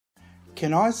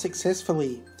Can I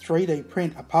successfully 3D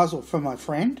print a puzzle for my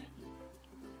friend?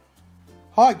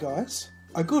 Hi guys,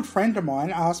 a good friend of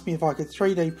mine asked me if I could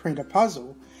 3D print a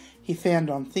puzzle he found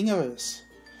on Thingiverse.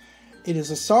 It is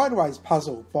a Sideways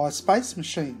puzzle by Space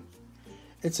Machine.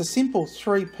 It's a simple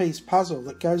 3-piece puzzle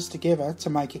that goes together to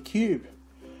make a cube.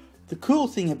 The cool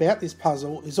thing about this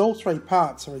puzzle is all 3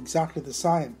 parts are exactly the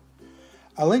same.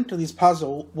 A link to this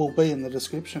puzzle will be in the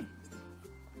description.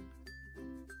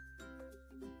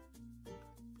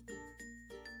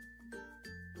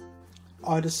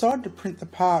 I decided to print the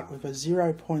part with a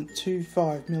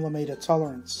 0.25mm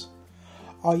tolerance.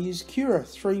 I used Cura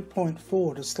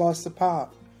 3.4 to slice the part,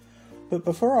 but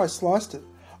before I sliced it,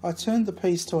 I turned the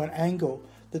piece to an angle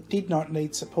that did not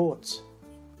need supports.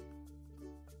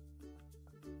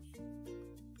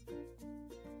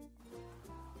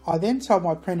 I then told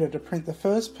my printer to print the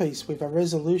first piece with a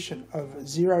resolution of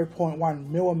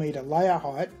 0.1mm layer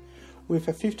height with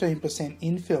a 15%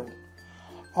 infill.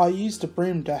 I used a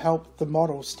brim to help the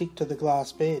model stick to the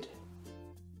glass bed.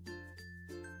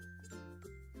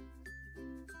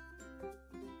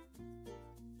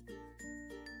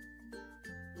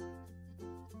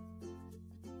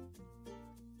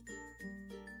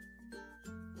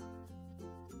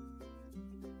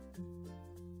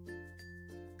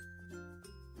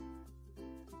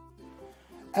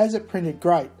 As it printed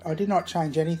great, I did not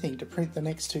change anything to print the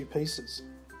next 2 pieces.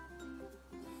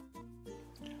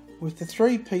 With the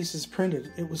 3 pieces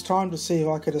printed, it was time to see if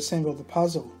I could assemble the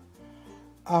puzzle.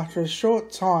 After a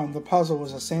short time, the puzzle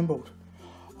was assembled.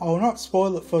 I will not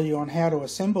spoil it for you on how to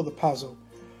assemble the puzzle,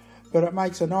 but it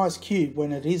makes a nice cube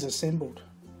when it is assembled.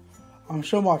 I'm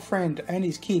sure my friend and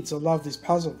his kids will love this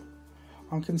puzzle.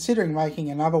 I'm considering making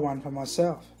another one for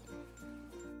myself.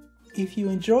 If you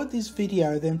enjoyed this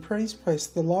video, then please press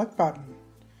the like button.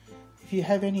 If you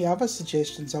have any other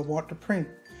suggestions on what to print,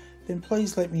 then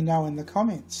please let me know in the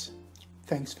comments.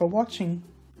 Thanks for watching.